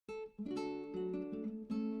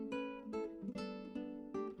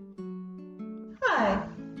Hi,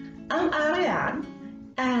 I'm Arianne,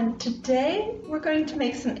 and today we're going to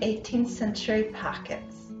make some 18th century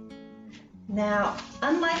pockets. Now,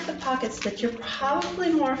 unlike the pockets that you're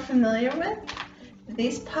probably more familiar with,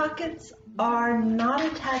 these pockets are not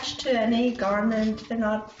attached to any garment, they're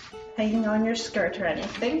not hanging on your skirt or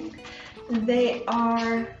anything. They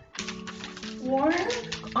are worn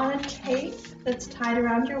on a tape that's tied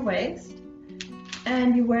around your waist,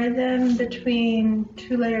 and you wear them between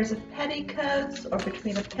 2 layers of petticoats or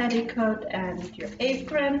between a petticoat and your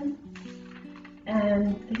apron.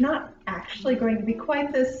 And they're not actually going to be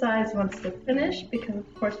quite this size once they're finished because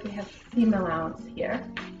of course we have seam allowance here,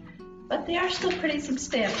 but they are still pretty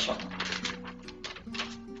substantial.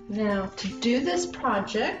 Now, to do this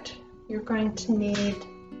project, you're going to need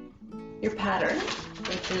your pattern,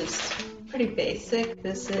 which is pretty basic.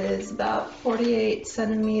 This is about 48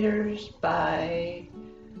 centimeters by,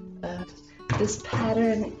 this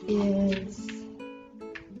pattern is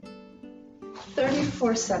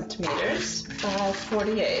 34 centimeters by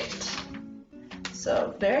 48.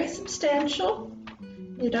 So very substantial.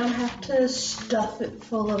 You don't have to stuff it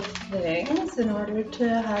full of things in order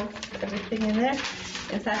to have everything in there.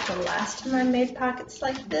 In fact, the last time I made pockets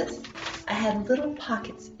like this, I had little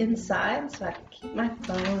pockets inside so I could keep my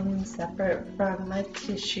phone separate from my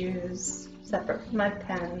tissues, separate from my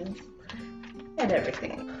pens, and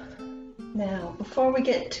everything. Now, before we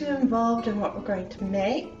get too involved in what we're going to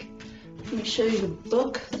make, let me show you the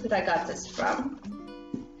book that I got this from.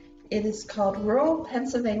 It is called Rural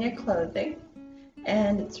Pennsylvania Clothing,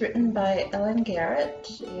 and it's written by Ellen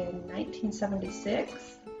Garrett in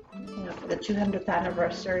 1976, for the 200th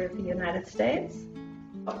anniversary of the United States.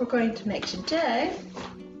 What we're going to make today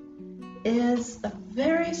is a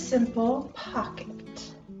very simple pocket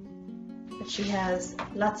that she has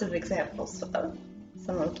lots of examples of.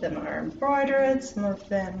 Some of them are embroidered, some of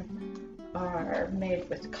them are made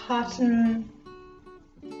with cotton,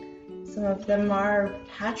 some of them are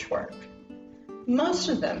patchwork. Most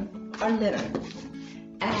of them are linen,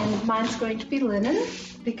 and mine's going to be linen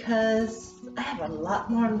because I have a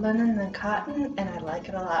lot more linen than cotton and I like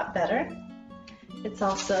it a lot better. It's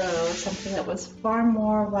also something that was far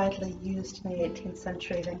more widely used in the 18th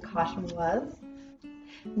century than cotton was.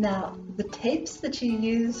 Now, the tapes that you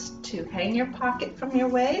use to hang your pocket from your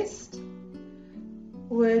waist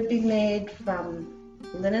would be made from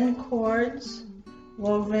linen cords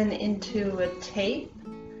woven into a tape.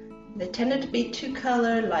 They tended to be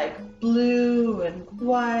two-colored, like blue and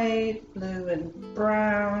white, blue and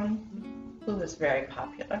brown. Blue is very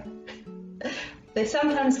popular. They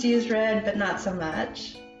sometimes use red, but not so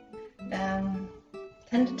much.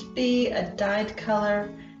 Tended to be a dyed color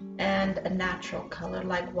and a natural color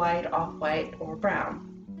like white, off-white, or brown.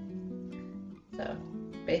 So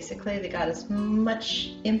basically they got as much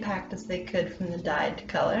impact as they could from the dyed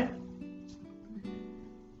color.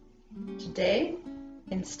 Today,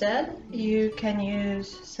 instead, you can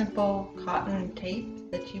use simple cotton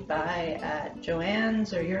tape that you buy at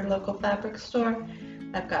Joann's or your local fabric store.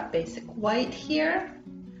 I've got basic white here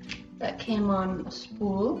that came on a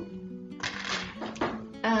spool,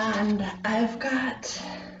 and I've got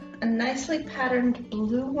a nicely patterned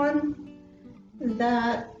blue one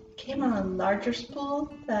that came on a larger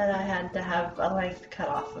spool that I had to have a length cut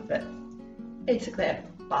off of it. Basically, I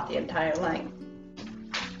bought the entire length.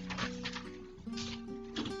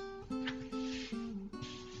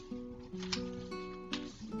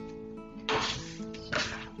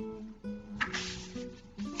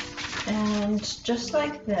 And just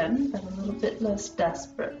like them, but a little bit less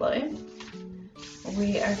desperately,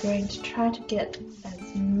 we are going to try to get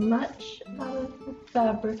as much out of the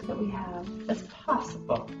fabric that we have as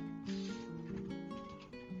possible.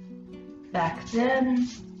 Back then,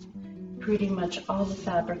 pretty much all the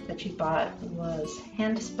fabric that you bought was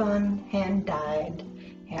hand spun, hand dyed,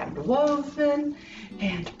 hand woven,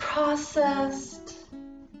 hand processed.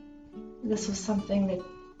 This was something that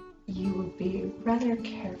you would be rather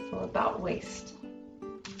careful about waste.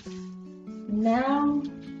 Now,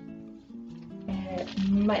 it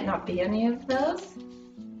might not be any of those,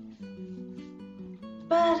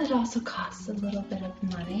 but it also costs a little bit of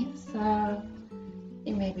money, so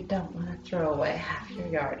you maybe don't want to throw away half your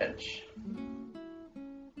yardage.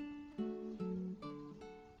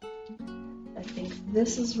 I think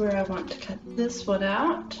this is where I want to cut this one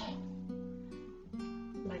out,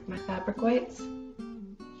 like my fabric weights.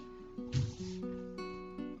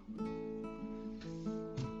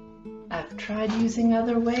 I've tried using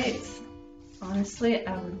other weights. Honestly,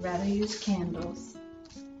 I would rather use candles.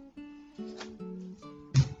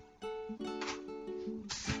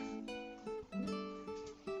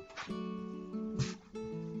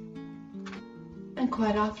 And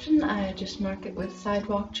quite often I just mark it with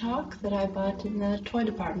sidewalk chalk that I bought in the toy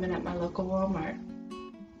department at my local Walmart.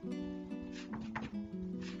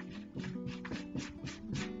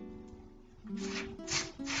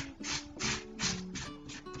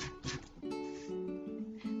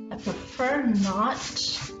 I prefer not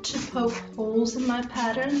to poke holes in my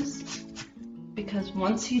patterns, because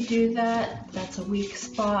once you do that, that's a weak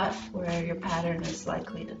spot where your pattern is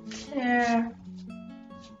likely to tear.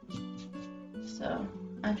 So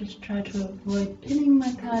I just try to avoid pinning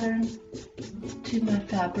my pattern to my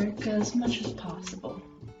fabric as much as possible.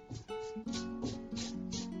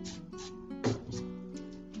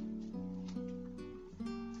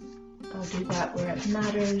 I'll do that where it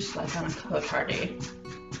matters, like on a coat hardy.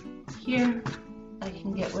 Here, I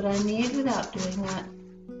can get what I need without doing that.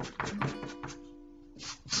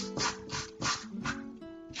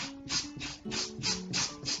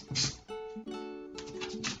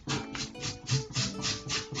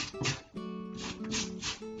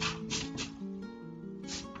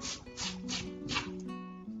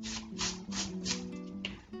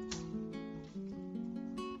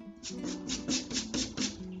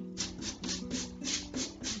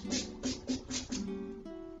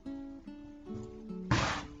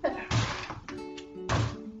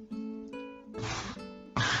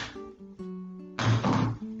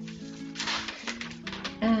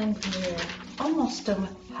 And we're almost done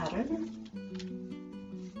with the pattern.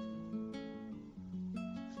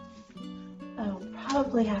 I'll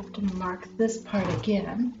probably have to mark this part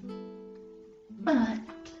again, but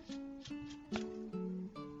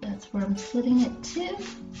that's where I'm slitting it to.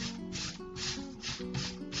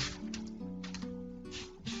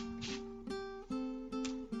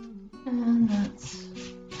 And that's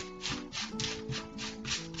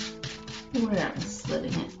where I'm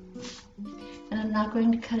slitting it. And I'm not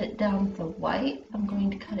going to cut it down the white, I'm going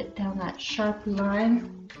to cut it down that sharp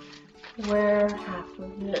line where half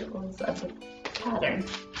of it was of the pattern.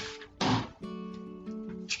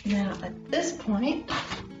 Now at this point,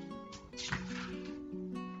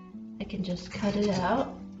 I can just cut it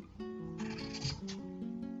out.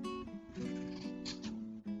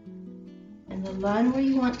 And the line where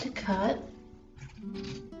you want to cut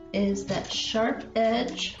is that sharp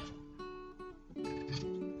edge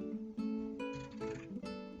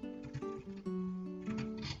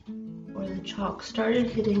where the chalk started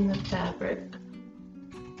hitting the fabric,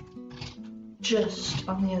 just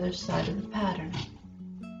on the other side of the pattern.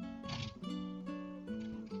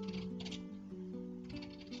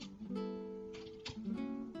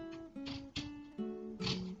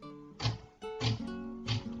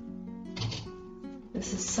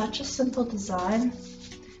 This is such a simple design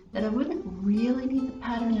that I wouldn't really need the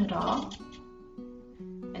pattern at all,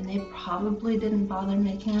 and they probably didn't bother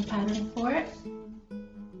making a pattern for it.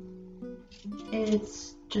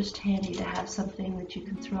 It's just handy to have something that you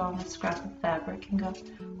can throw on a scrap of fabric and go,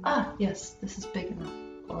 ah, yes, this is big enough,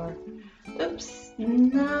 or oops,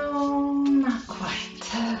 no, not quite.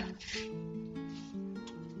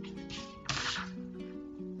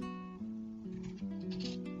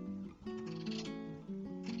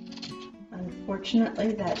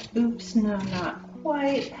 Unfortunately, that oops, no, not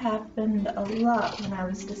quite happened a lot when I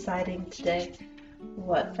was deciding today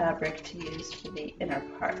what fabric to use for the inner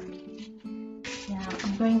part. Now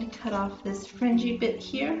I'm going to cut off this fringy bit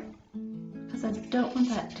here because I don't want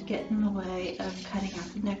that to get in the way of cutting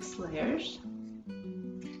out the next layers.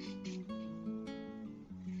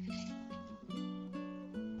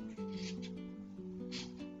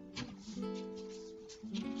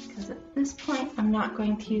 Because at this point I'm not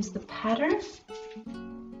going to use the pattern,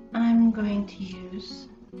 I'm going to use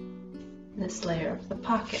this layer of the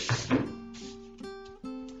pocket.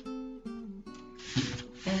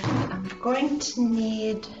 Going to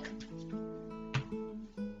need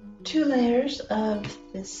 2 layers of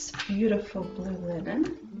this beautiful blue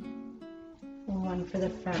linen, one for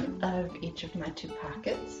the front of each of my 2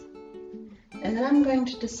 pockets, and then I'm going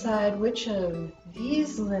to decide which of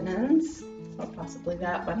these linens, or possibly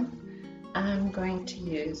that one, I'm going to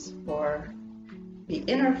use for the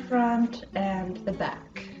inner front and the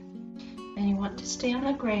back. And you want to stay on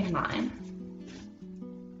a grain line,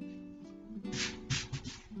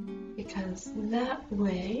 because that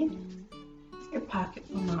way your pocket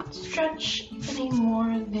will not stretch any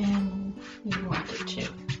more than you want it to.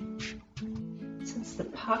 Since the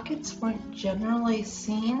pockets weren't generally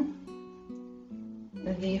seen,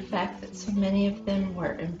 the fact that so many of them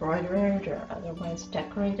were embroidered or otherwise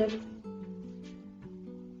decorated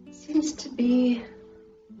seems to be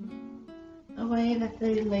a way that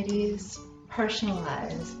the ladies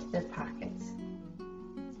personalized their pockets.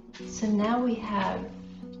 So now we have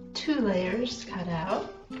 2 layers cut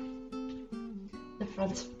out, the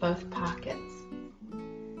fronts of both pockets.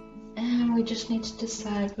 And we just need to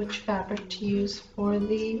decide which fabric to use for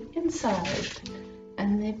the inside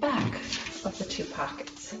and the back of the 2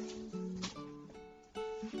 pockets.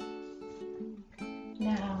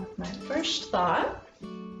 Now, my first thought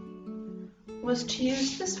was to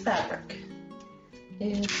use this fabric.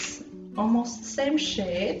 It's almost the same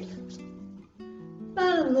shade,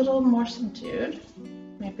 but a little more subdued.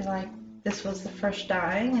 Maybe like this was the first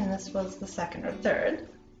dyeing and this was the second or third.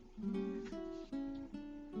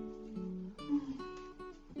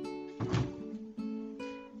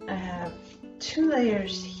 I have 2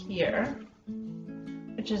 layers here,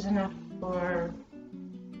 which is enough for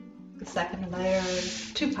the second layer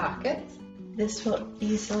of 2 pockets. This will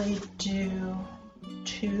easily do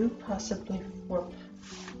 2, possibly 4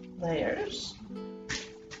 layers.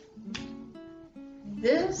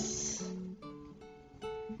 This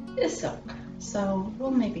is silk, so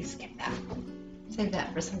we'll maybe skip that. Save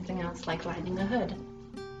that for something else like lining a hood.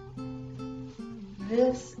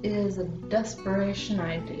 This is a desperation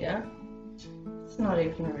idea. It's not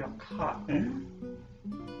even real cotton.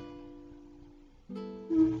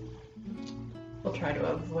 We'll try to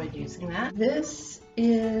avoid using that. This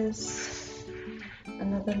is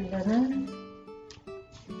another linen.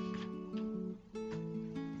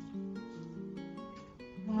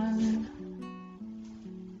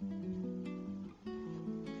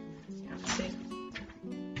 Can't see.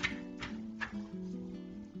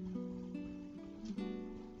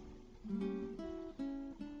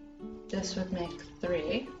 This would make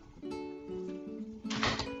 3.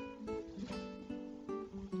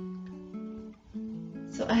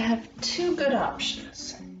 So I have 2 good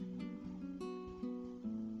options.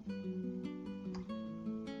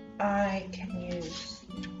 I can use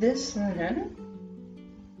this linen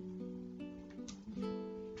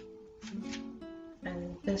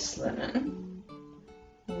and this linen.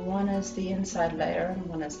 One is the inside layer and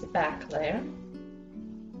one is the back layer.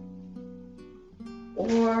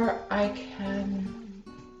 Or I can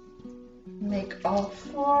make all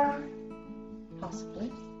 4,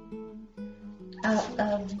 possibly, out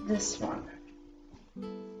of this one.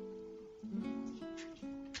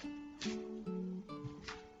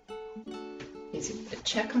 Easy to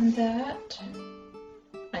check on that.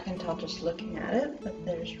 I can tell just looking at it, but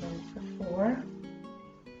there's room for 4.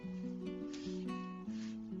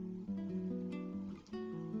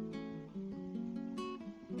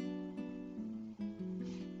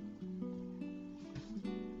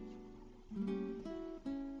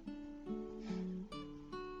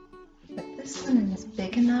 This one is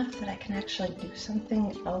big enough that I can actually do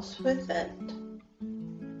something else with it.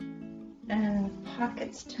 And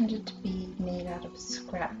pockets tended to be made out of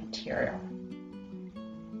scrap material.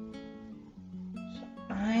 So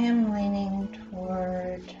I am leaning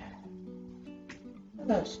toward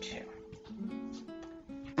those 2.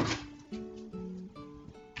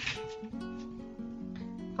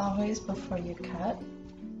 Always before you cut,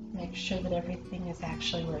 make sure that everything is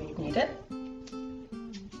actually where you need it.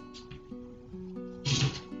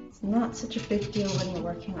 Not such a big deal when you're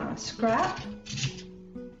working on a scrap,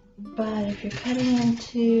 but if you're cutting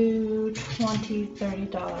into $20,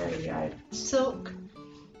 $30 a yard silk,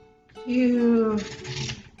 you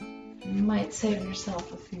might save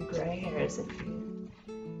yourself a few gray hairs if you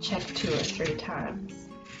check 2 or 3 times.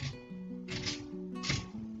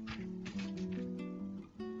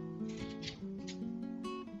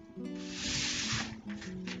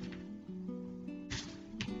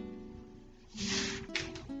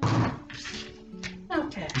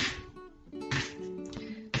 Okay,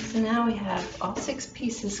 so now we have all 6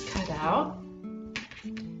 pieces cut out.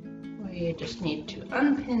 We just need to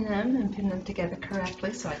unpin them and pin them together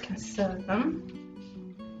correctly so I can sew them.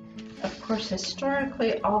 Of course,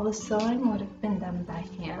 historically, all the sewing would have been done by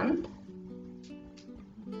hand.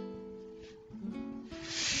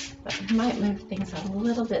 But we might move things a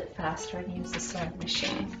little bit faster and use the sewing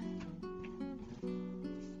machine.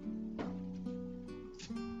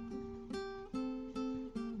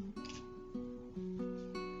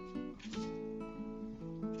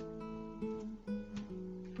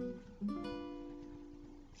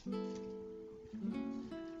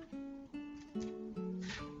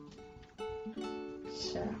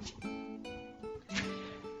 So,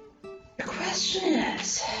 the question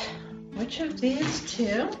is, which of these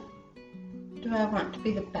 2 do I want to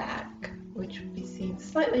be the back, which would be seen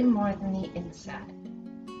slightly more than the inside?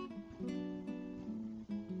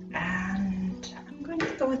 And I'm going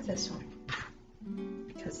to go with this one,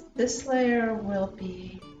 because this layer will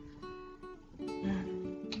be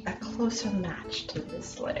a closer match to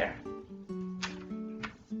this layer.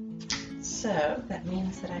 So that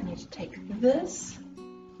means that I need to take this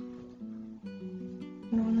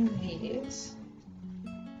and one of these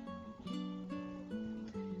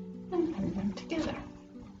and pin them together.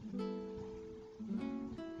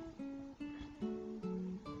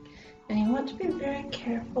 And you want to be very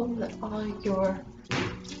careful that all your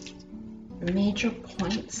major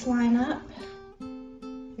points line up,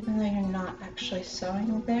 even though you're not actually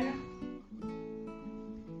sewing there.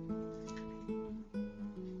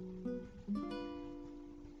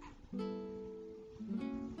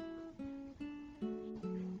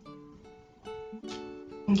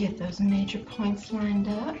 And get those major points lined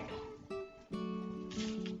up.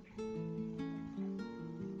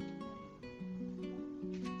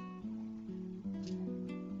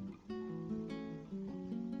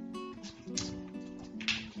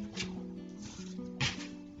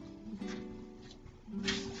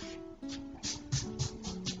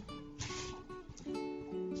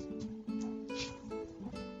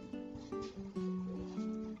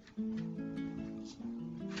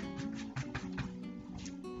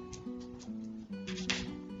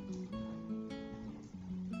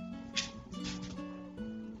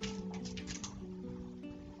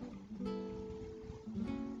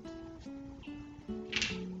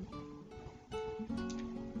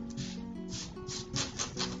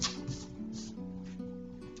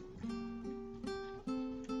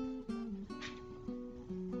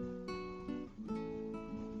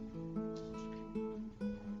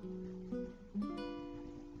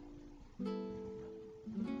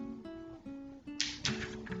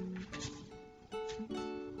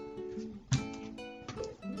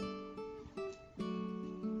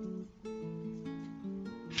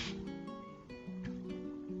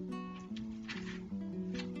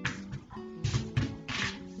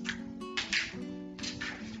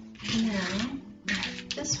 Now,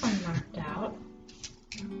 this one marked out.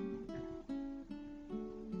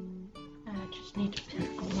 I just need to pin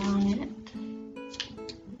along it.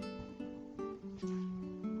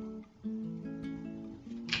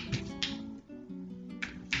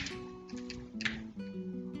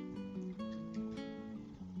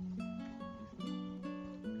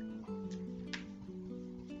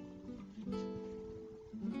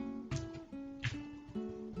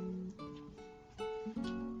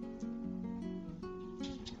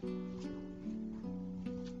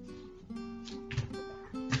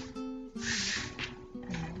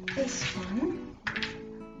 This one.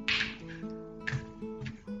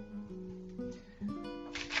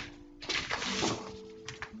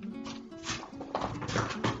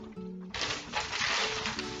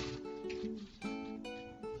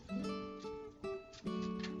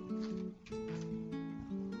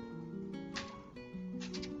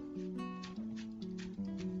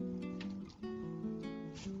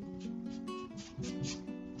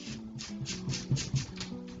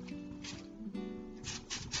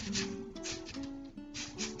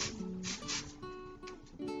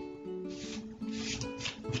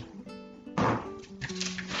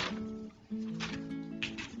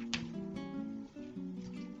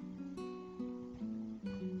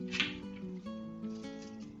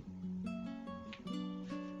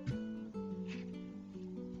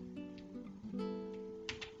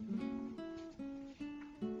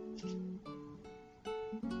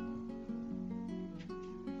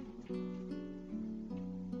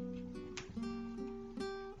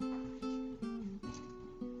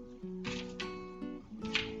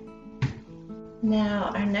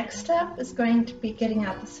 Now our next step is going to be getting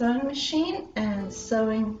out the sewing machine and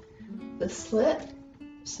sewing the slit.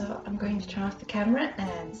 So I'm going to turn off the camera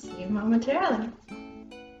and see you momentarily.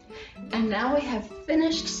 And now we have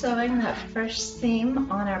finished sewing that first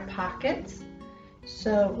seam on our pockets.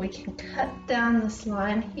 So we can cut down this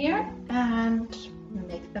line here and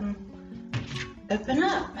make them open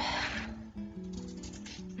up.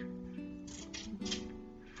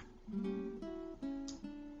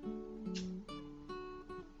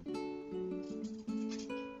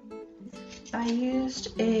 I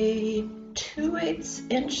used a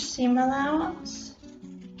 2/8 inch seam allowance.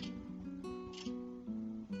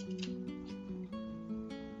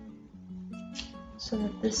 So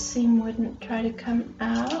that this seam wouldn't try to come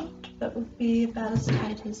out, but would be about as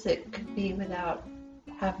tight as it could be without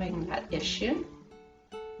having that issue.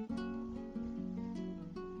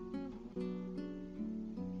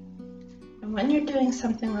 And when you're doing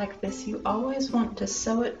something like this, you always want to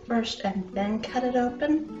sew it first and then cut it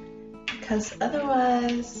open, because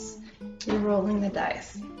otherwise you're rolling the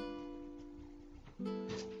dice.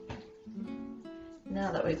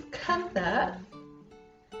 Now that we've cut that,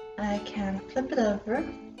 I can flip it over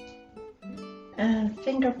and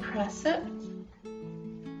finger press it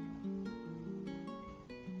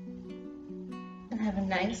have a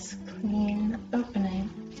nice clean opening.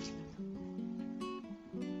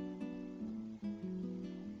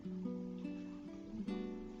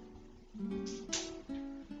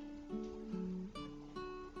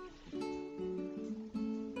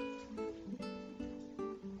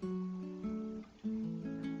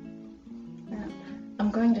 I'm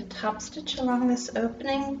going to top stitch along this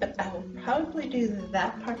opening, but I will probably do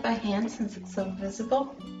that part by hand since it's so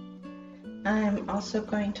visible. I'm also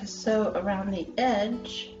going to sew around the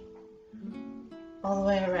edge all the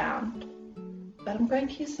way around, but I'm going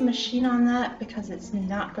to use the machine on that because it's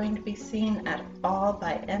not going to be seen at all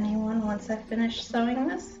by anyone once I finish sewing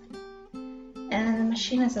this, and the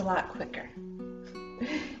machine is a lot quicker,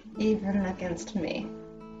 even against me.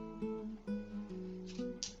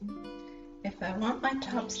 If I want my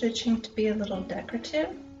top stitching to be a little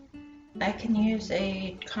decorative, I can use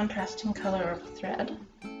a contrasting color of thread.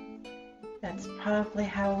 That's probably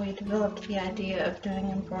how we developed the idea of doing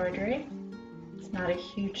embroidery. It's not a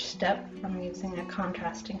huge step from using a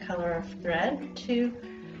contrasting color of thread to,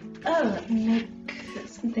 let me make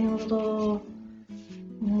something a little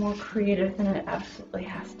more creative than it absolutely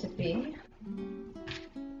has to be.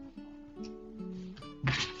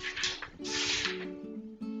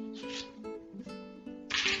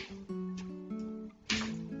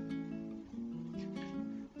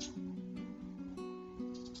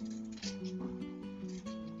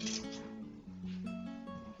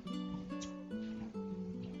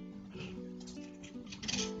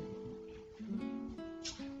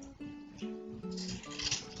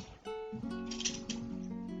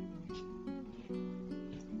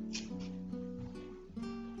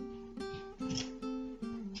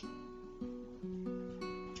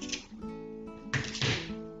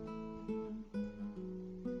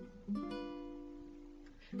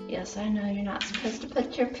 Yes, I know you're not supposed to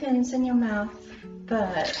put your pins in your mouth,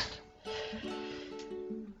 but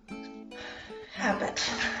habit.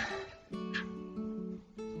 I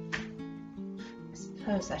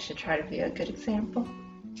suppose I should try to be a good example.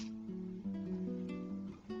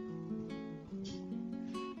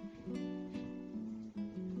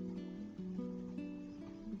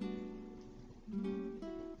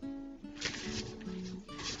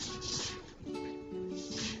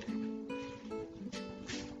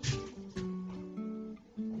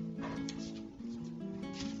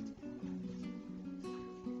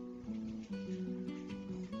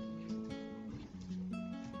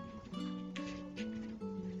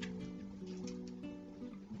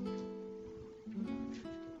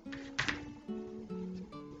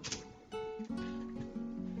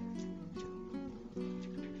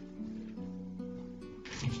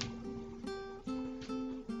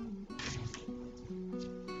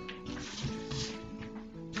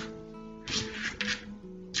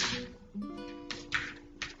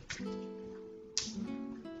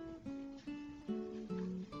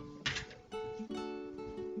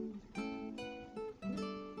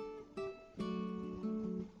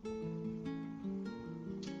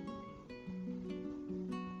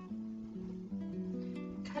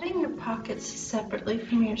 Cutting your pockets separately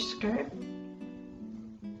from your skirt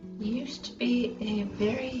used to be a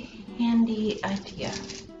very handy idea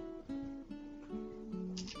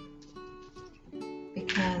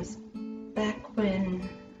because back when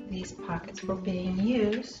these pockets were being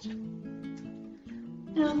used,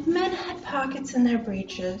 men had pockets in their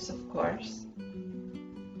breeches, of course,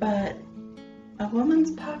 but a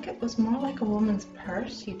woman's pocket was more like a woman's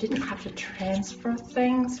purse. You didn't have to transfer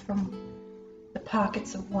things from the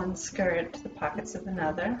pockets of one skirt to the pockets of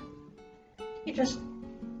another. You just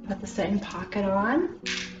put the same pocket on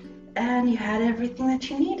and you had everything that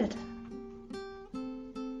you needed.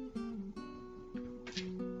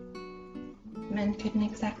 Men couldn't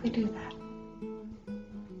exactly do that.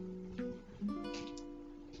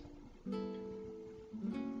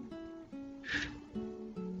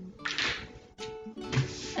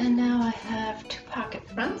 And now I have two pocket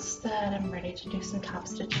fronts that I'm ready to do some top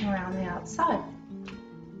stitching around the outside.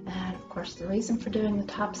 And of course the reason for doing the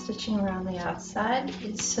top stitching around the outside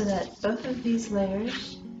is so that both of these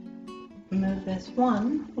layers move as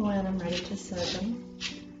one when I'm ready to sew them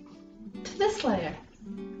to this layer.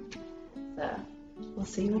 So we'll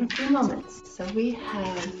see you in a few moments. So we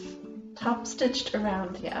have top stitched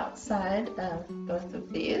around the outside of both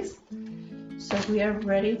of these. So we are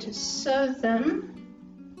ready to sew them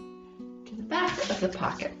to the back of the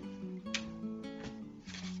pocket.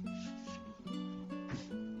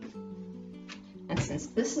 And since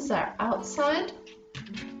this is our outside,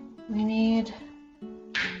 we need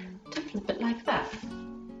to flip it like that.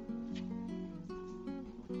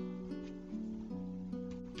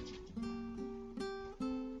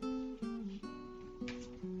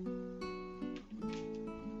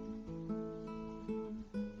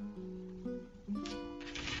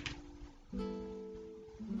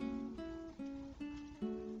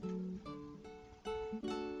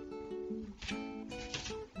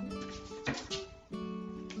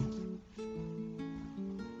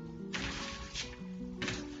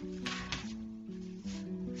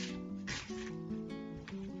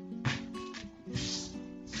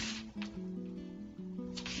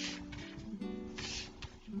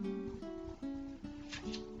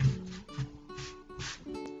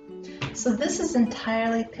 So this is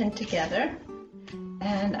entirely pinned together,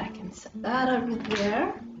 and I can set that over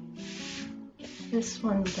there. Get this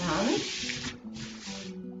one done.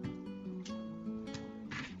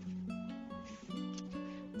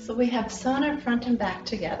 So we have sewn our front and back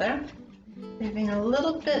together, leaving a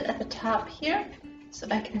little bit at the top here, so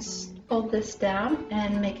I can fold this down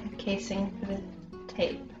and make a casing for the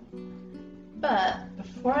tape. But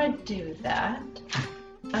before I do that,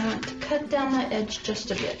 I want to cut down my edge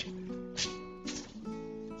just a bit.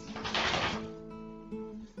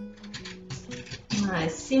 My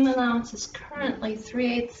seam allowance is currently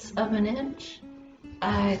 3/8 of an inch.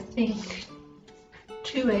 I think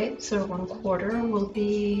 2/8 or 1/4 will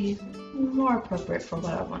be more appropriate for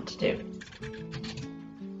what I want to do.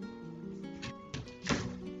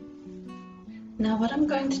 Now what I'm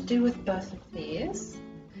going to do with both of these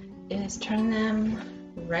is turn them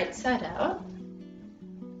right side out.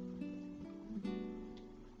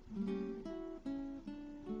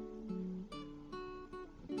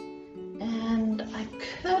 And I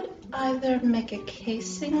could either make a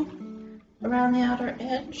casing around the outer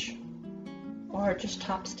edge or just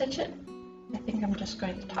top stitch it. I think I'm just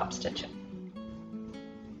going to top stitch it.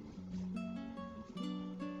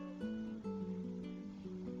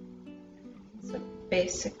 So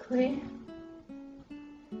basically,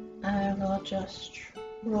 I will just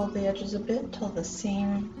roll the edges a bit till the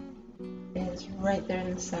seam is right there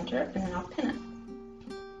in the center, and then I'll pin it.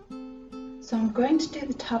 So I'm going to do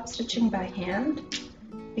the top stitching by hand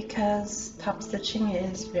because top stitching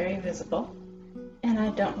is very visible, and I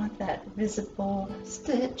don't want that visible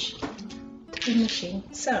stitch to be machine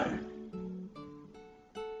sewn.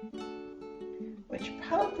 Which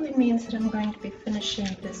probably means that I'm going to be finishing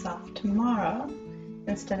this off tomorrow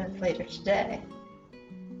instead of later today.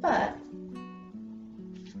 But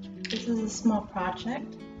this is a small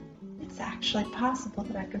project. It's actually possible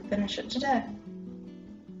that I could finish it today.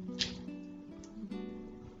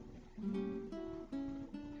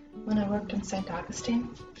 When I worked in St. Augustine,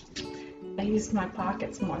 I used my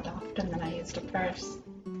pockets more often than I used a purse,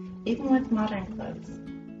 even with modern clothes.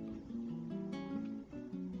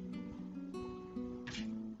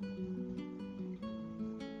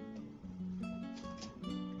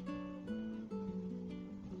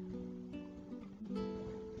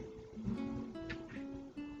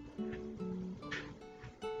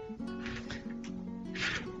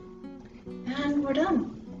 And we're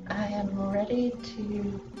done. I am ready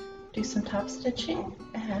to do some top stitching,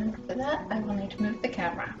 and for that I will need to move the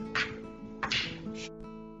camera.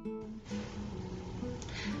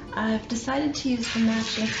 I've decided to use the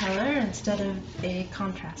matching color instead of a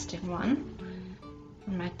contrasting one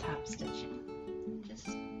for my top stitching. Just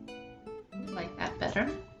like that better.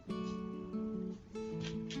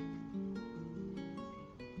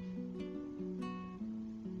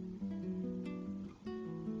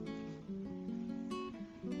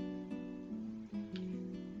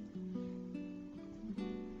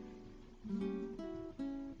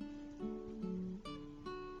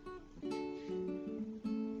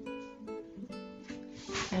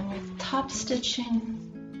 And with top stitching,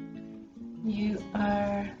 you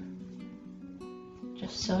are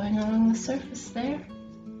just sewing along the surface there,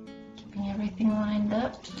 keeping everything lined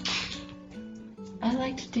up. I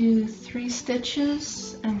like to do 3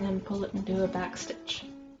 stitches and then pull it and do a back stitch.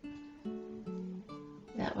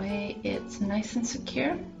 That way it's nice and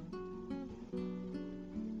secure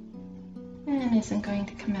and isn't going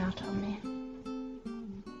to come out on me.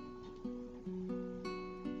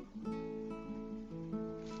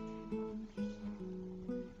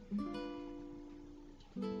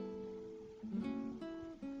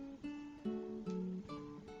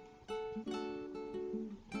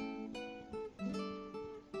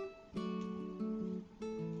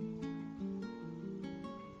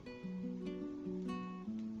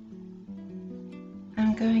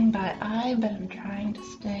 I'm going by eye, but I'm trying to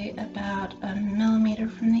stay about 1 millimeter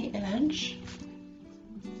from the edge.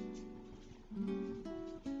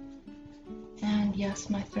 And yes,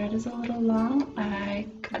 my thread is a little long. I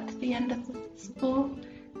got to the end of the spool.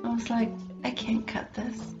 I was like, I can't cut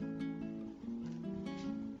this.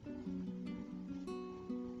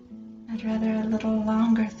 I'd rather a little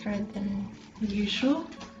longer thread than usual,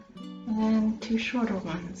 than 2 shorter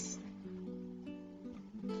ones.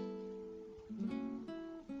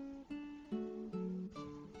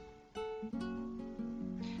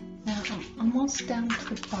 Now I'm almost down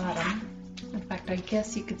to the bottom. In fact, I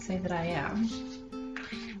guess you could say that I am.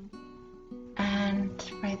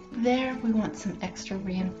 And right there we want some extra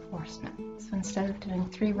reinforcement. So instead of doing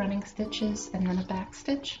 3 running stitches and then a back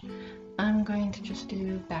stitch, I'm going to just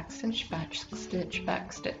do back stitch, back stitch,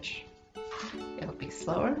 back stitch. It'll be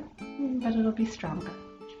slower, but it'll be stronger.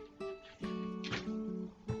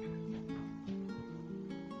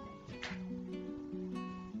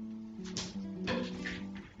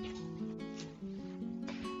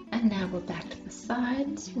 And now we're back to the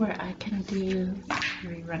sides where I can do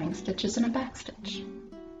 3 running stitches and a back stitch.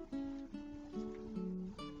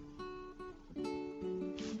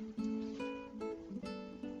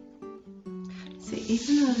 See,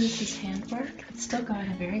 even though this is handwork, it's still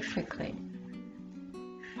going very quickly.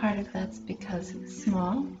 Part of that's because it's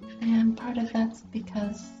small, and part of that's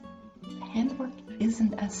because handwork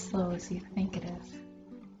isn't as slow as you think it is.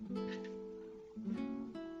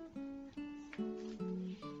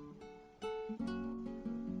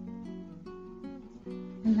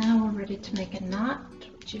 And now we're ready to make a knot,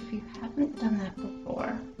 which if you haven't done that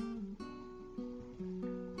before,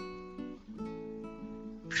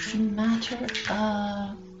 it's a matter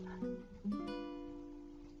of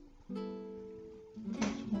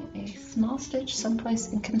taking a small stitch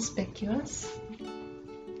someplace inconspicuous,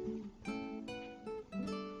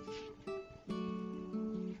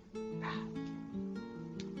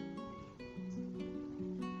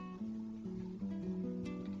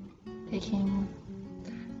 taking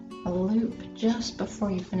a loop just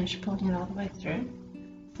before you finish pulling it all the way through.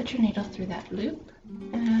 Put your needle through that loop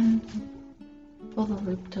and pull the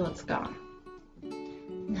loop till it's gone.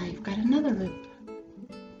 Now you've got another loop.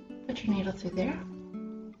 Put your needle through there.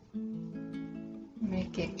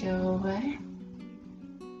 Make it go away.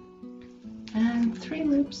 And 3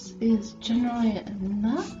 loops is generally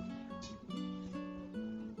enough.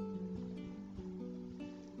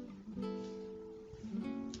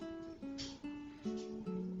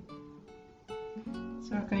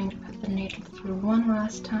 So we're going to put the needle through one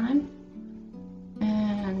last time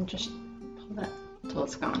and just pull that till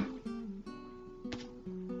it's gone.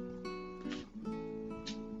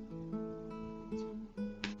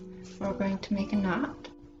 We're going to make a knot.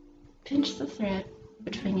 Pinch the thread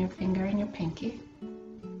between your finger and your pinky.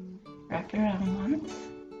 Wrap it around once.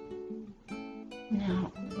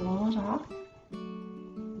 Now roll it off.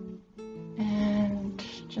 And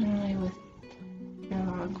generally with your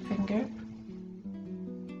long finger,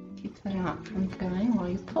 keep the knot from going while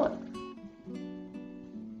you pull it.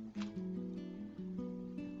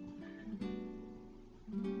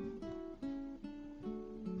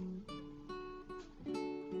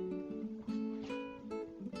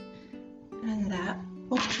 And that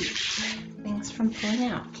will keep things from pulling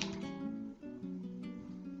out.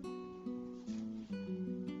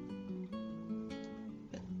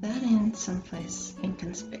 Put that in someplace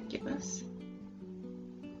inconspicuous.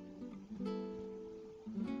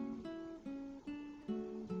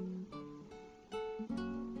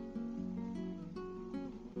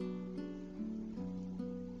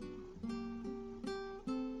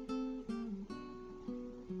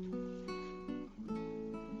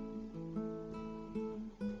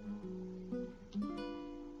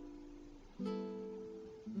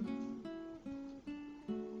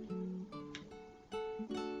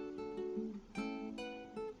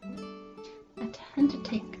 And to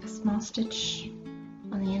take a small stitch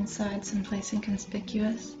on the inside, someplace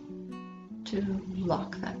inconspicuous, to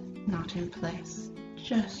lock that knot in place,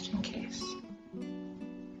 just in case.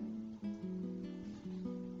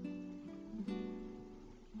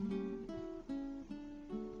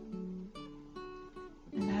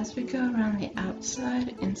 And as we go around the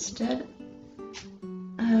outside, instead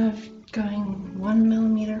of going 1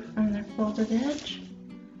 millimeter from their folded edge,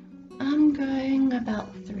 I'm going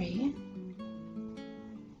about 3.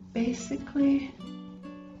 Basically,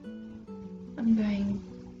 I'm going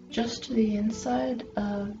just to the inside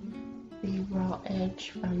of the raw edge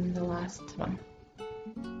from the last one.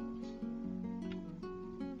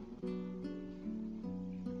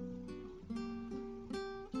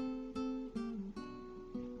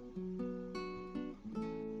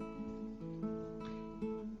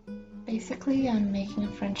 Basically, I'm making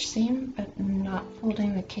a French seam, but not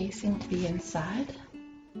folding the casing to the inside,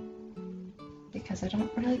 because I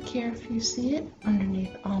don't really care if you see it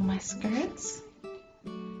underneath all my skirts.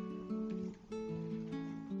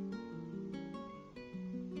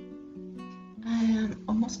 I am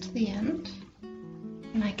almost to the end.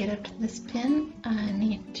 When I get up to this pin, I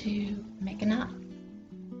need to make a knot.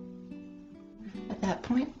 At that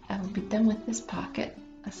point, I will be done with this pocket,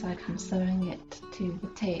 aside from sewing it to the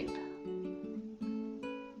tape.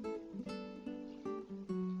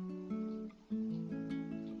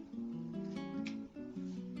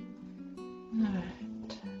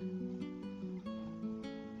 Alright,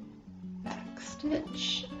 back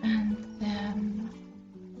stitch, and then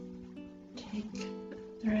take the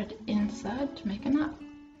thread inside to make a knot.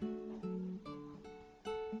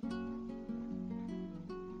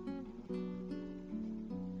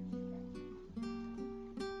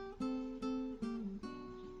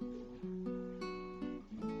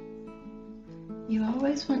 You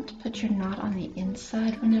always want to put your knot on the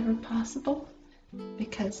inside whenever possible,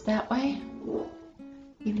 because that way,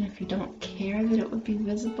 even if you don't care that it would be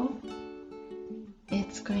visible,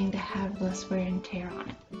 it's going to have less wear and tear on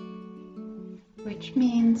it, which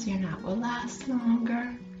means your knot will last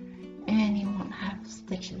longer and you won't have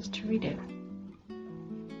stitches to redo.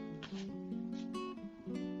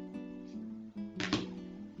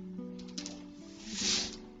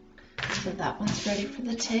 So that one's ready for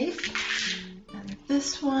the tape, and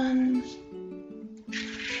this one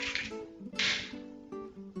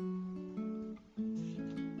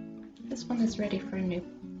is ready for a new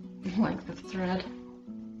length of thread.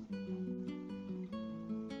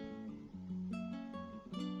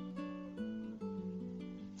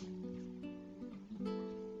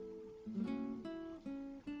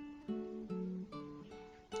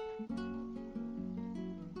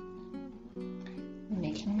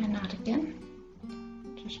 Making my knot again,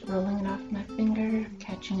 just rolling it off my finger,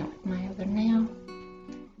 catching it with my other nail,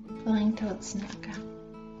 pulling till it's snug.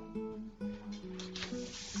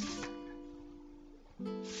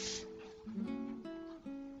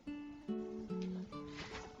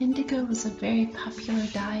 Indigo was a very popular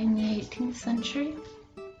dye in the 18th century.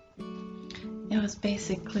 It was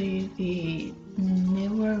basically the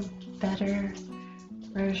newer, better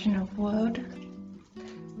version of woad,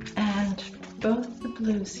 and both the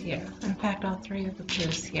blues here, in fact all three of the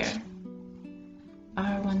blues here,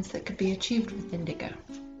 are ones that could be achieved with indigo.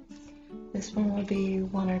 This one will be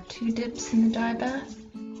 1 or 2 dips in the dye bath.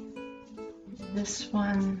 This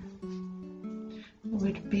one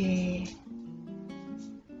would be,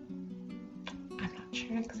 I'm not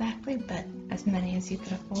sure exactly, but as many as you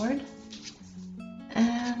could afford.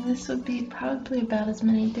 And this would be probably about as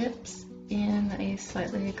many dips in a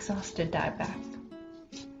slightly exhausted dye bath.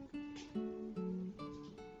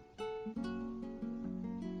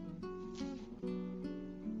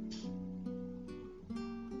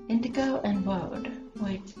 Indigo and woad,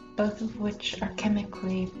 both of which are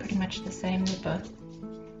chemically pretty much the same.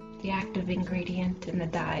 The active ingredient in the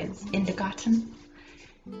dye is indigotin.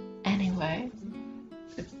 Anyway,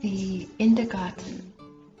 the indigotin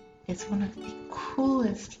is one of the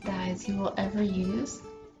coolest dyes you will ever use,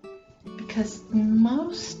 because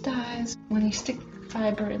most dyes, when you stick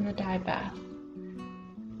fiber in the dye bath,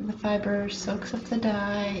 the fiber soaks up the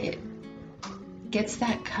dye, it gets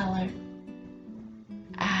that color,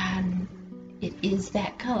 and it is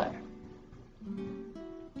that color.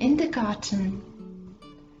 Indigotin,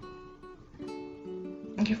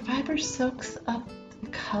 your fiber soaks up the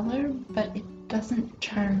color, but it doesn't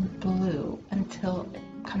turn blue until it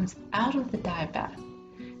comes out of the dye bath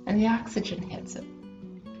and the oxygen hits it.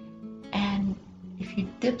 And if you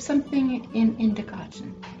dip something in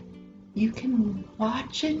indigotin, you can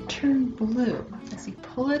watch it turn blue as you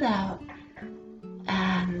pull it out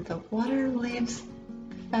and the water leaves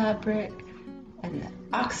fabric and the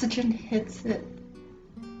oxygen hits it,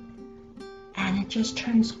 and it just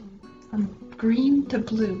turns from green to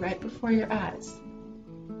blue right before your eyes.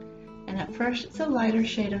 And at first it's a lighter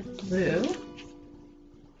shade of blue,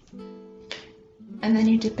 and then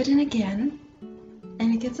you dip it in again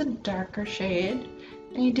and it gets a darker shade,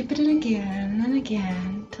 and you dip it in again and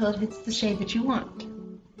again till it hits the shade that you want.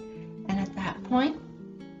 And at that point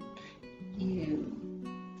you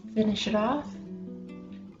finish it off,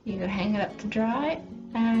 you hang it up to dry,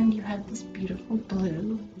 and you have this beautiful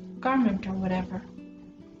blue garment or whatever.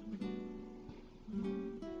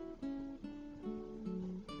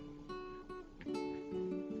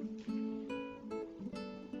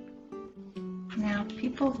 Now,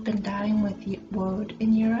 people have been dyeing with woad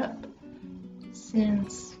in Europe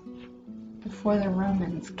since before the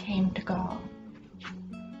Romans came to Gaul.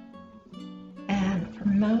 And for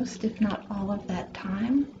most, if not all of that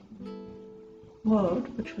time,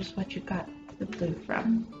 woad, which was what you got the blue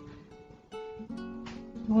from,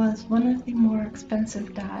 was one of the more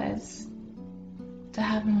expensive dyes. To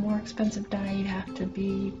have a more expensive dye, you have to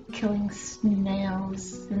be killing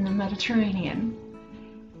snails in the Mediterranean.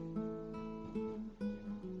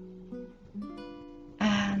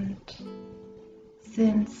 And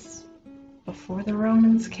since before the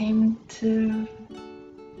Romans came to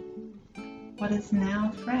what is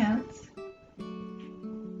now France,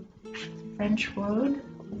 French woad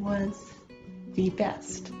was the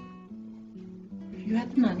best. If you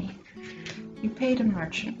had the money, you paid a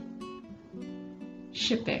merchant.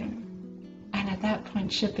 Shipping, and at that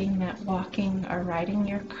point shipping meant walking or riding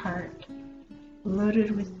your cart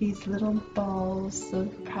loaded with these little balls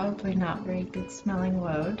of probably not very good smelling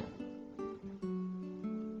woad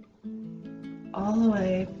all the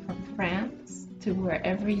way from France to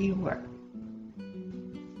wherever you were.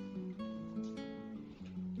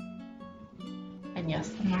 yes,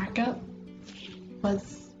 the markup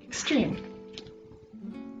was extreme.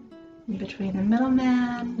 Between the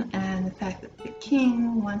middleman and the fact that the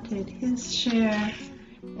king wanted his share,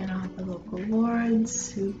 and all the local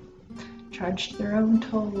lords who charged their own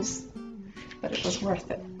tolls, but it was worth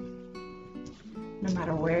it. No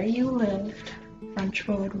matter where you lived, French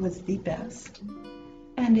woad was the best,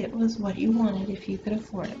 and it was what you wanted if you could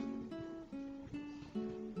afford it.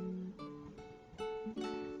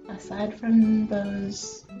 Aside from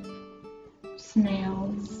those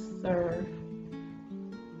snails or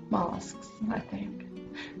mollusks, I think.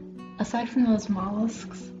 Aside from those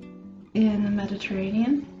mollusks in the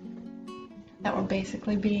Mediterranean that were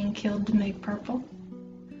basically being killed to make purple,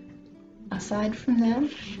 aside from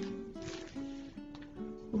them,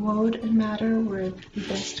 woad and madder were the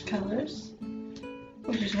best colors,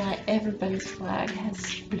 which is why everybody's flag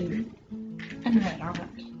has blue and red on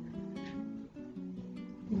it.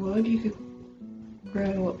 Woad you could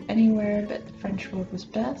grow anywhere, but the French woad was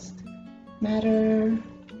best. Madder,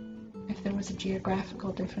 if there was a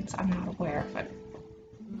geographical difference, I'm not aware of it.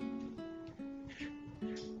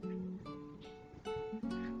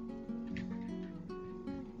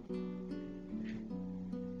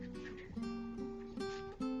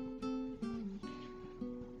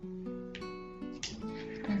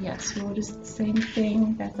 And yes, woad is the same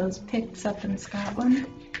thing that those Picts up in Scotland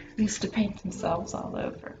used to paint themselves all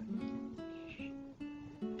over.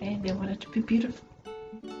 And they want it to be beautiful.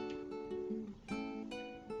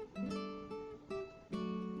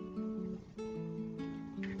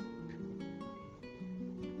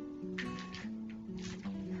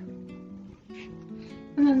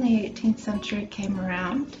 And then the 18th century came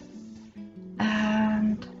around,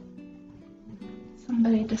 and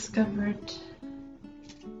somebody discovered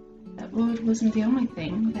that woad wasn't the only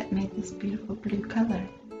thing that made this beautiful blue color.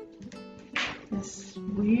 This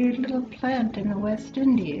weird little plant in the West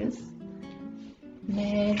Indies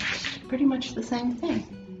made pretty much the same thing.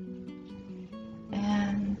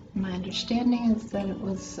 And my understanding is that it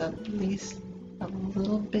was at least a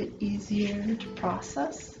little bit easier to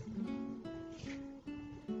process.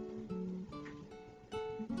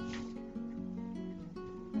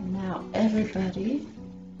 And now everybody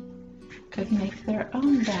could make their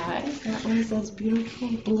own dye that was as beautiful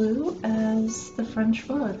blue as the French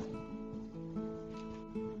wood.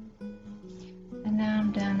 And now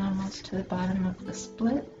I'm down almost to the bottom of the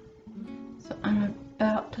split, so I'm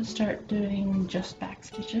about to start doing just back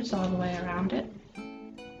stitches all the way around it.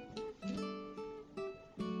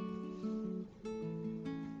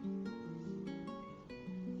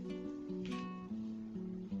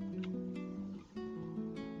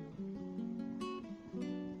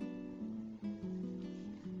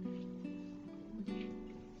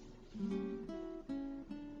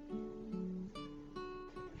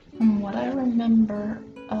 From what I remember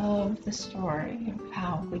of the story of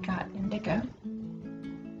how we got indigo,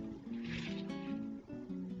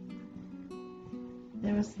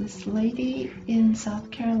 there was this lady in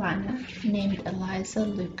South Carolina named Eliza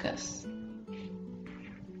Lucas,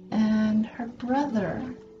 and her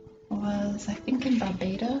brother was, I think, in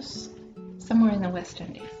Barbados, somewhere in the West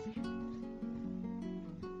Indies,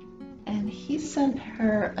 and he sent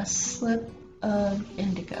her a slip of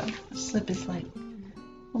indigo. A slip is like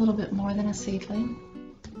a little bit more than a seedling.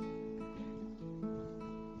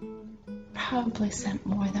 Probably sent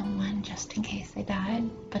more than one just in case they died,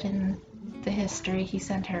 but in the history he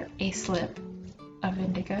sent her a slip of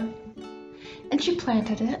indigo, and she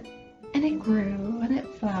planted it, and it grew and it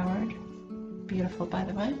flowered. Beautiful, by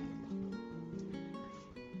the way.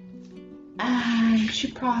 And she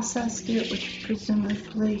processed it, which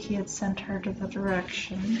presumably he had sent her to the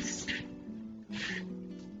directions.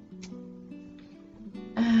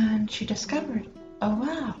 And she discovered, oh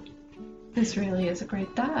wow, this really is a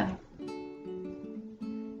great dye.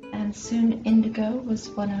 And soon indigo was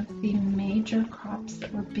one of the major crops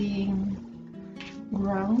that were being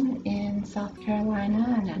grown in South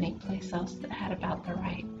Carolina and any place else that had about the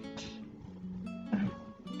right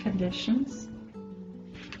conditions.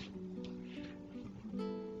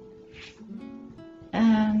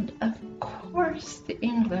 And of course the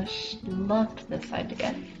English loved this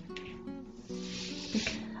idea,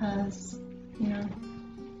 because, you know,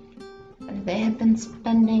 they had been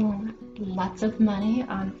spending lots of money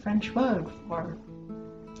on French woad for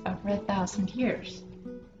over 1,000 years.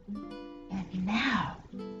 And now,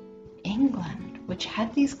 England, which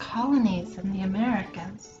had these colonies in the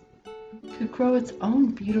Americas, could grow its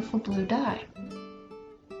own beautiful blue dye.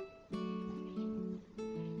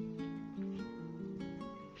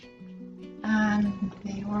 And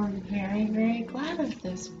they were very, very glad of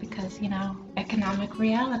this because, you know, economic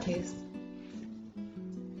realities.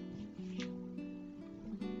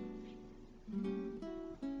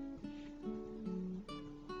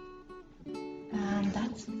 And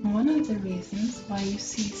that's one of the reasons why you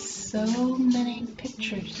see so many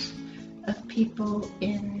pictures of people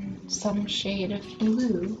in some shade of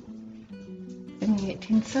blue in the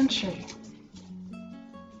 18th century.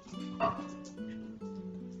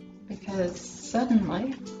 Because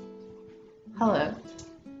suddenly, hello,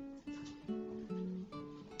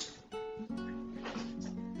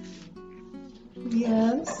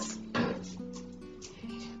 yes,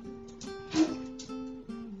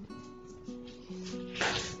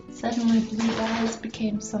 suddenly blue dyes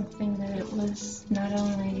became something that it was not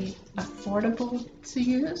only affordable to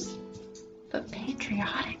use, but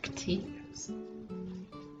patriotic to use.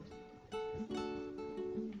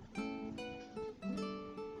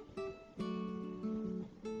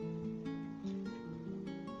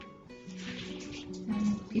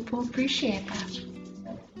 And people appreciate that.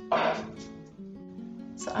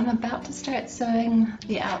 So I'm about to start sewing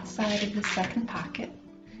the outside of the second pocket,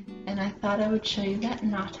 and I thought I would show you that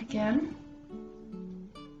knot again,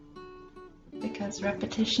 because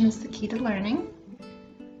repetition is the key to learning.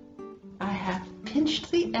 I have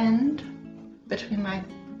pinched the end between my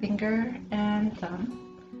finger and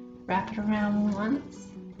thumb, wrap it around once,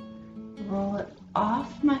 roll it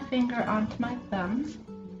off my finger onto my thumb,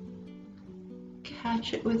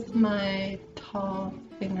 catch it with my tall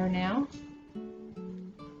fingernail,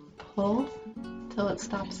 pull till it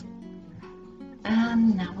stops,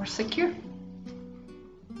 and now we're secure.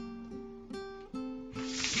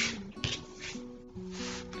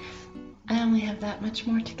 I only have that much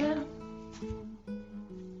more to go.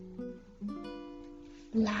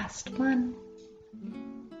 Last one.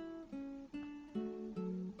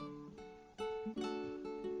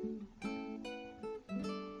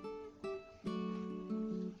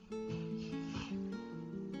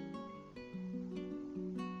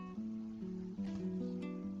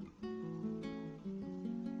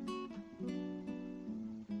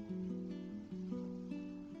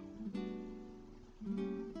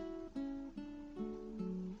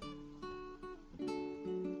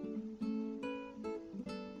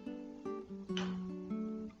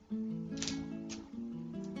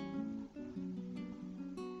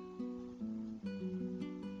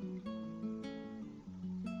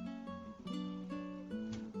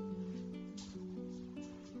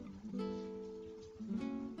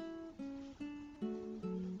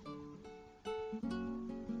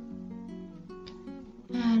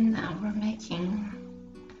 And now we're making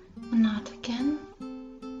a knot again.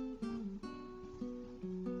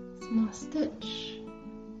 Small stitch.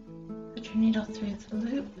 Put your needle through the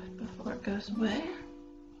loop before it goes away.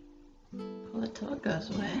 Pull it till it goes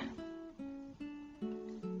away.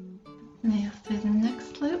 Needle through the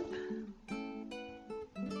next loop.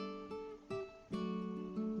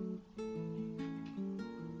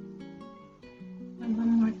 And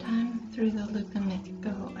one more time through the loop and make it go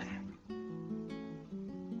away.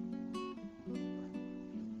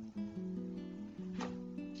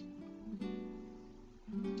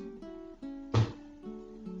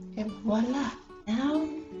 And voila! Now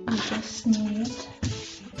we just need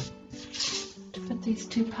to put these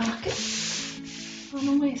two pockets on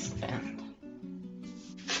a waistband.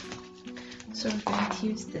 So we're going to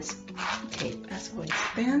use this tape as a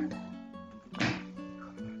waistband.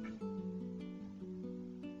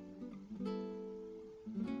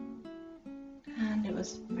 And it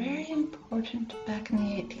was very important back in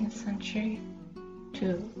the 18th century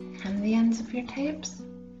to hem the ends of your tapes.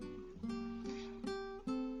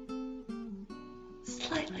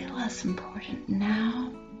 Slightly less important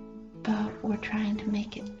now, but we're trying to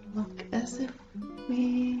make it look as if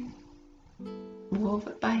we wove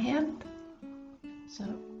it by hand. So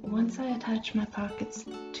once I attach my pockets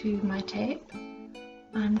to my tape,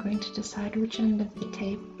 I'm going to decide which end of the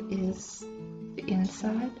tape is the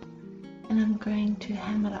inside, and I'm going to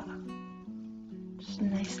hem it off. Just a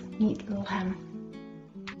nice, neat little hem.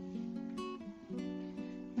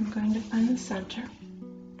 I'm going to find the center.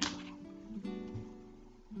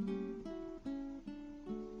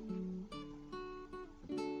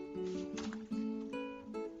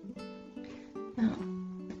 Now,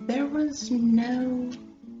 there was no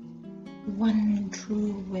one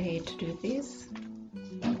true way to do these.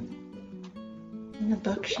 In the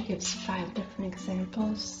book, she gives 5 different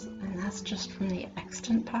examples, and that's just from the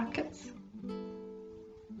extant pockets.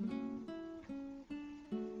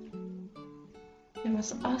 There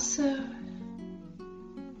was also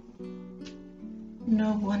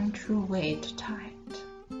no one true way to tie it.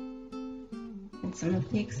 In some of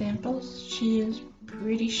the examples, she is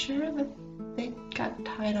pretty sure that they got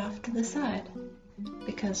tied off to the side,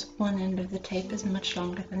 because one end of the tape is much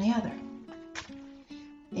longer than the other.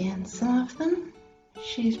 And some of them,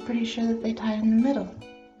 she's pretty sure that they tied in the middle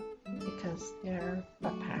because they're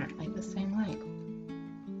apparently the same length.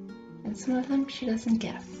 And some of them she doesn't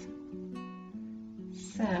guess.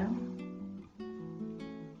 So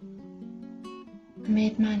I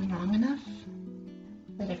made mine long enough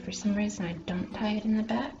that if for some reason I don't tie it in the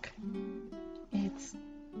back, it's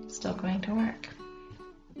still going to work.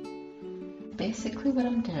 Basically what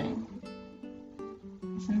I'm doing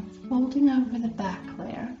is I'm folding over the back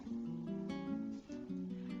layer.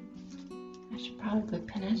 I should probably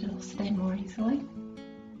pin it, it'll stay more easily.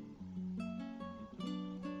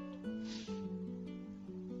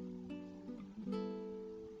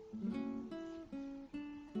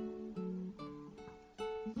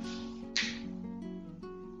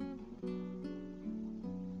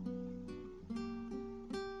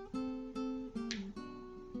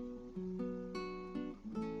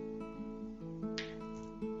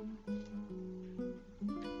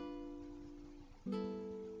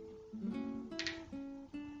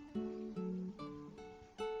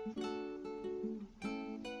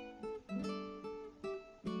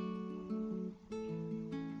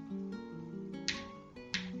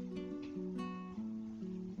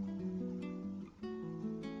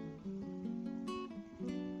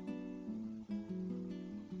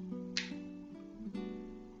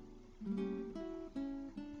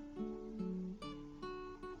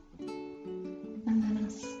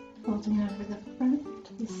 Folding over the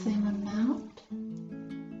front the same amount.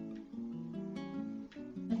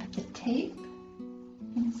 I put the tape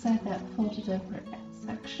inside that folded over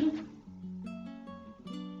section.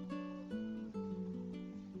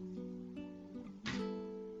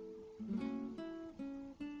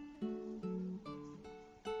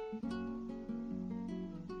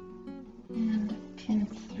 And pin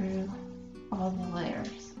through all the layers.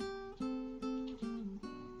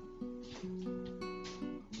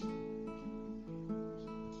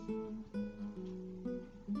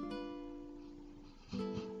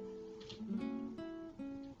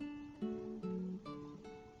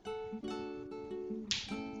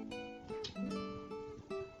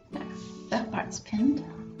 That part's pinned,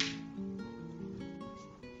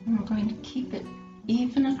 and we're going to keep it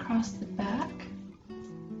even across the back.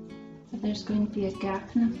 So there's going to be a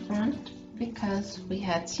gap in the front because we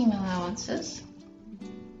had seam allowances.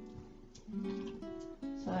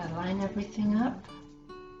 So I line everything up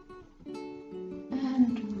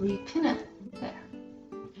and repin it there.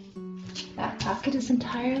 That pocket is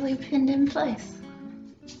entirely pinned in place.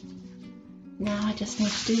 Now I just need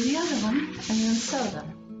to do the other one and then sew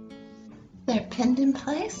them. They're pinned in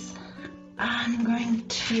place. I'm going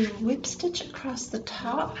to whip stitch across the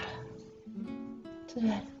top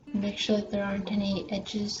to make sure that there aren't any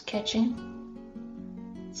edges catching.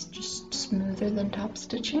 It's just smoother than top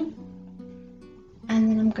stitching. And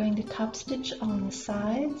then I'm going to top stitch on the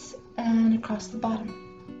sides and across the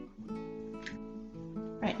bottom.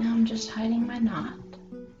 Right now I'm just hiding my knot,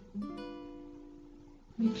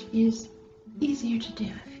 which is easier to do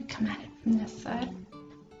if you come at it from this side.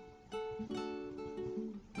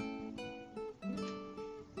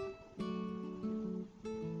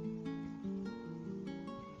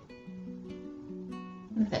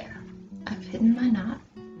 There, I've hidden my knot.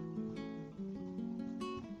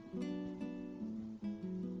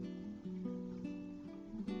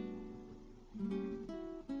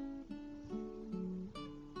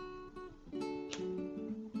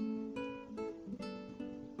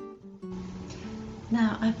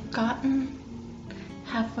 Now I've gotten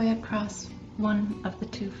halfway across one of the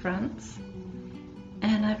two fronts,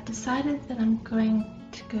 and I've decided that I'm going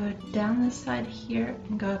to go down this side here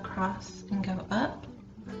and go across and go up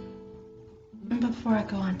before I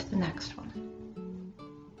go on to the next one.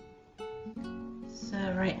 So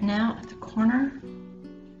right now at the corner,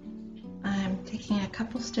 I'm taking a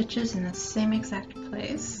couple stitches in the same exact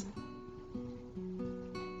place.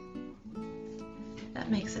 That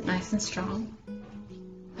makes it nice and strong.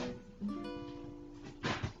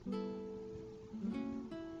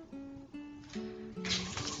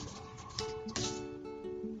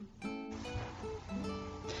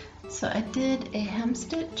 So I did a hem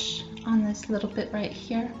stitch on this little bit right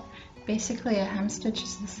here. Basically a hem stitch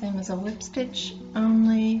is the same as a whip stitch,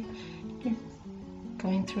 only you're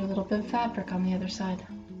going through a little bit of fabric on the other side.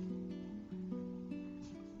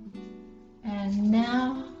 And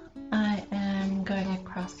now I am going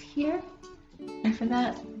across here, and for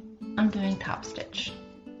that I'm doing top stitch.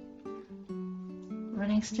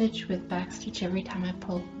 Running stitch with back stitch every time I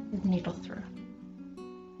pull the needle through.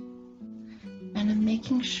 And I'm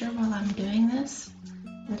making sure while I'm doing this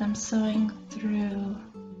that I'm sewing through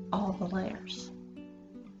all the layers,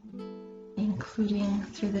 including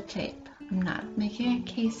through the tape. I'm not making a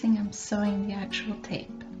casing, I'm sewing the actual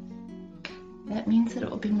tape. That means that it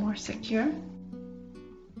will be more secure.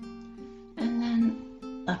 And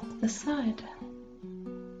then up the side.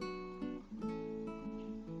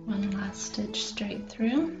 One last stitch straight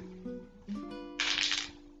through.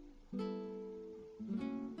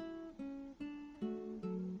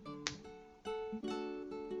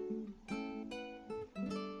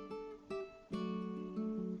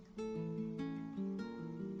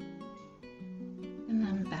 And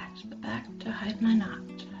then back to the back to hide my knot.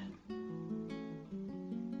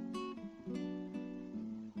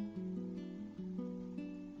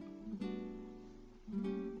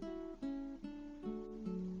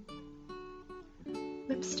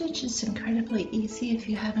 Whip stitch is incredibly easy if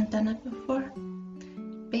you haven't done it before.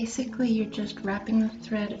 Basically, you're just wrapping the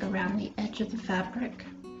thread around the edge of the fabric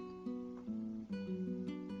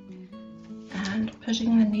and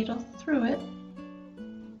pushing the needle through it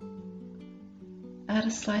at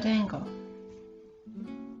a slight angle.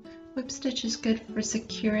 Whip stitch is good for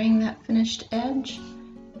securing that finished edge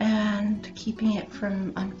and keeping it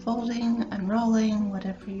from unfolding, unrolling,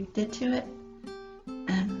 whatever you did to it.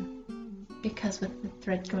 Because with the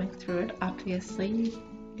thread going through it, obviously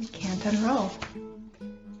it can't unroll.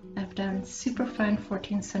 I've done super fine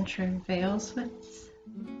 14th century veils with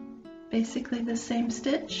basically the same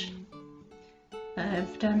stitch.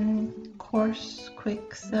 I've done coarse,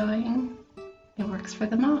 quick sewing. It works for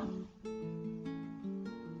them all.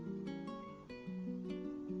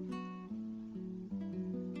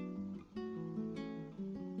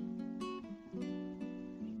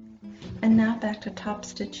 And now back to top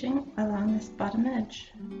stitching along this bottom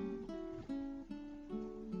edge.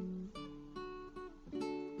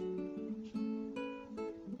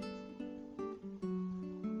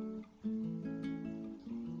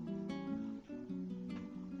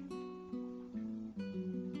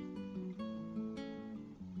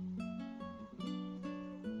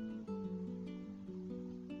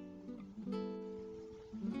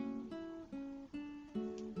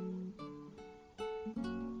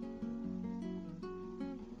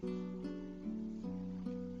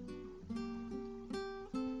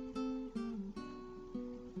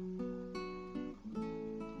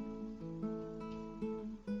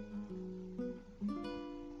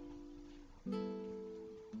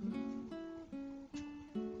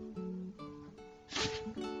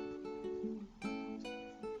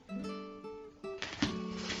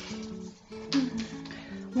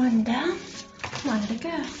 One down, one to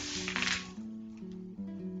go.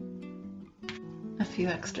 A few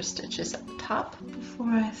extra stitches at the top before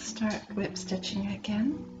I start whip stitching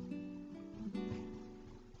again.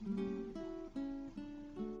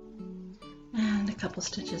 And a couple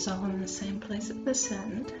stitches all in the same place at this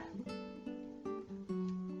end.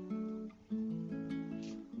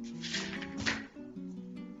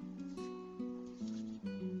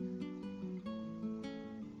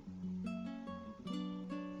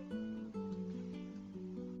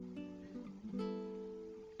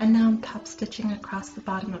 And now I'm top stitching across the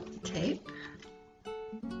bottom of the tape,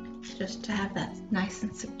 just to have that nice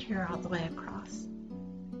and secure all the way across.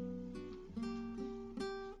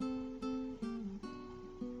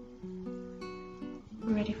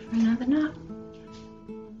 We're ready for another knot.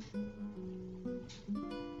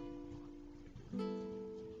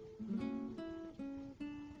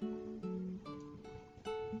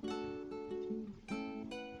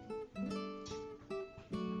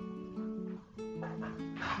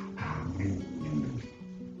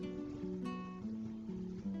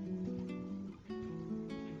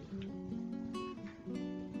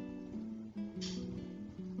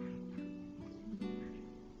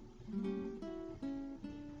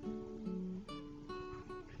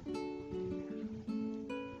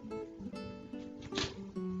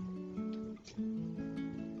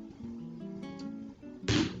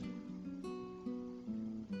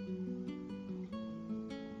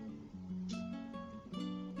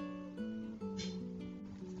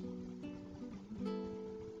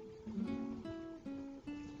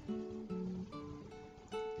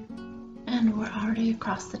 And we're already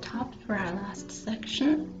across the top for our last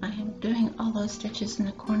section. I am doing all those stitches in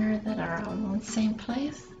the corner that are all in the same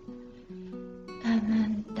place. And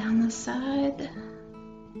then down the side.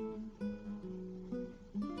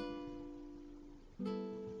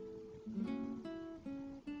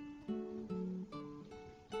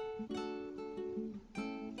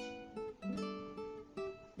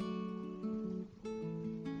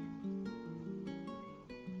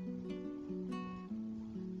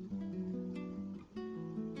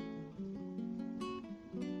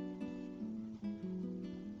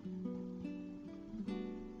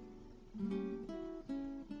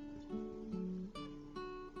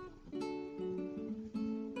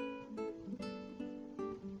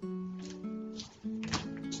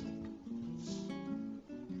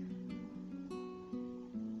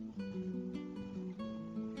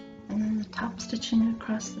 top stitching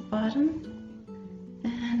across the bottom,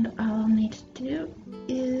 and all I'll need to do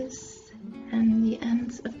is hem the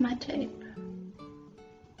ends of my tape.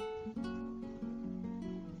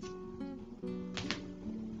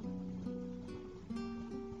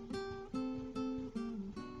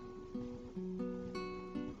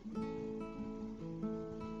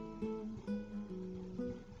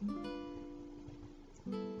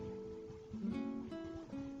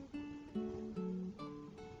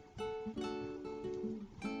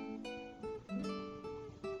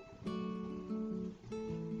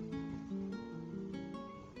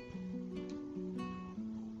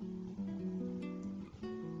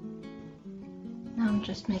 Now I'm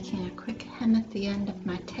just making a quick hem at the end of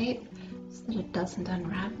my tape so that it doesn't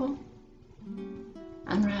unravel.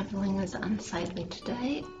 Unraveling is unsightly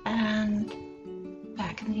today, and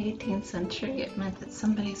back in the 18th century it meant that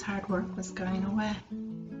somebody's hard work was going away.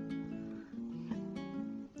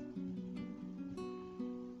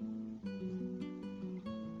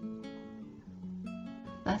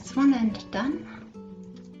 That's one end done.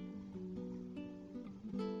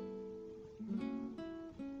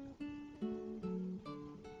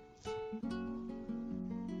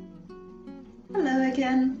 Hello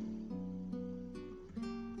again.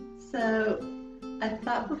 So I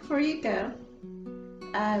thought before you go,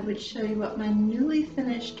 I would show you what my newly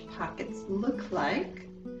finished pockets look like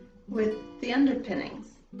with the underpinnings.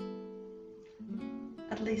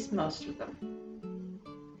 At least most of them.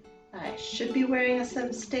 I should be wearing a set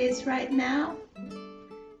of stays right now,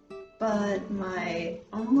 but my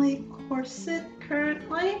only corset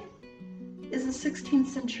currently is a 16th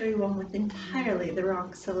century one with entirely the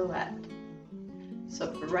wrong silhouette.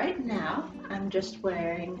 So for right now, I'm just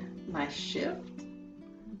wearing my shift,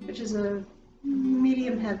 which is a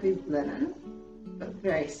medium heavy linen, but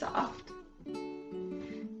very soft,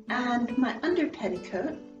 and my under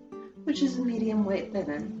petticoat, which is a medium weight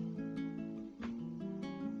linen.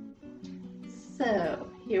 So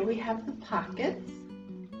here we have the pockets.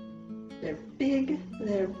 They're big,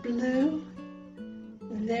 they're blue,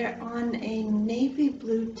 they're on a navy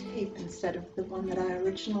blue tape instead of the one that I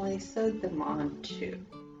originally sewed them onto.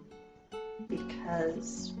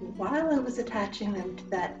 Because while I was attaching them to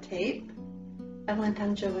that tape, I went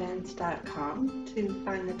on joanns.com to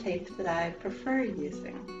find the tape that I prefer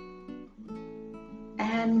using.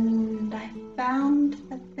 And I found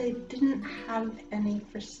that they didn't have any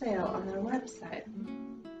for sale on their website.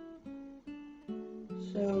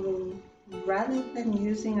 So rather than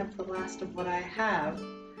using up the last of what I have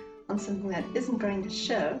on something that isn't going to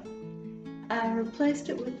show, I replaced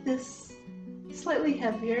it with this slightly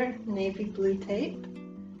heavier navy blue tape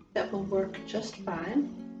that will work just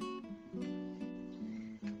fine.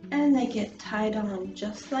 And they get tied on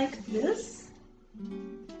just like this,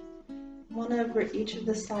 one over each of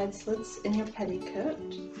the side slits in your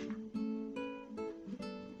petticoat.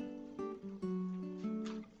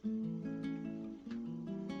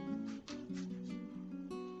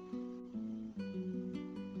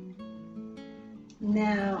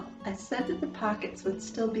 Now, I said that the pockets would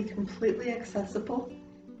still be completely accessible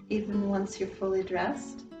even once you're fully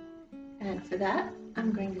dressed, and for that,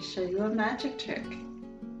 I'm going to show you a magic trick.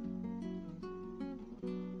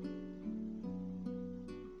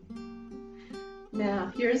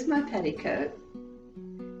 Now, here's my petticoat.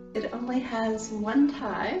 It only has one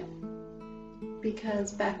tie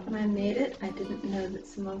because back when I made it, I didn't know that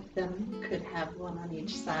some of them could have one on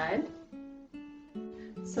each side.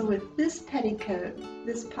 So with this petticoat,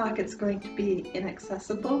 this pocket's going to be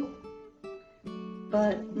inaccessible,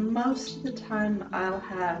 but most of the time I'll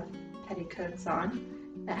have petticoats on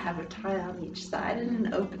that have a tie on each side and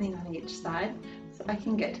an opening on each side, so I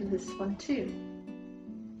can get to this one too.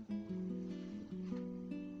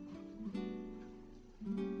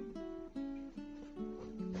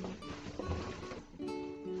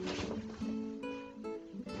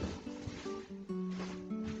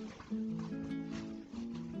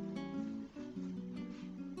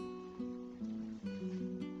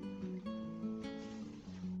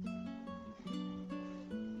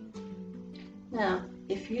 Now,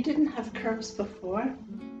 if you didn't have curves before,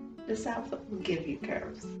 this outfit will give you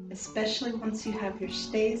curves, especially once you have your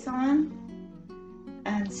stays on.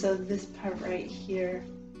 And so this part right here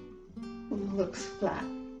looks flat.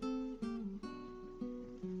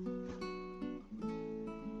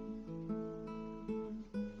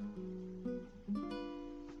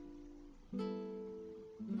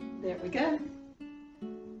 There we go.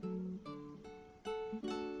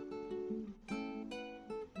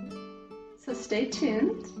 So stay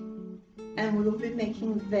tuned, and we will be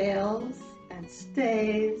making veils and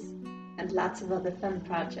stays and lots of other fun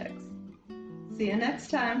projects. See you next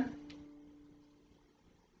time.